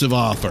exclusive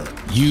offer.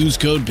 Use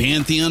code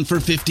Pantheon for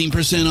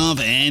 15% off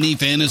any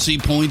Fantasy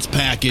Points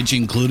package,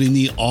 including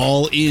the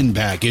all-in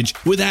package,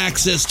 with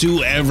access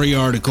to every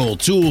article,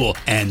 tool,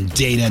 and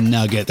data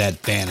nugget that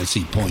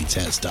Fantasy Points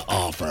has to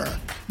offer.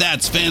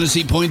 That's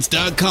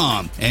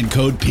FantasyPoints.com and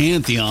code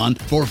Pantheon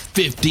for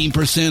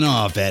 15%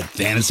 off at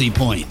Fantasy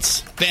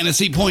Points.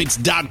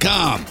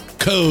 FantasyPoints.com,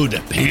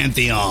 code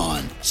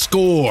Pantheon.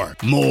 Score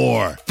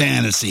more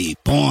fantasy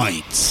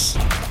points.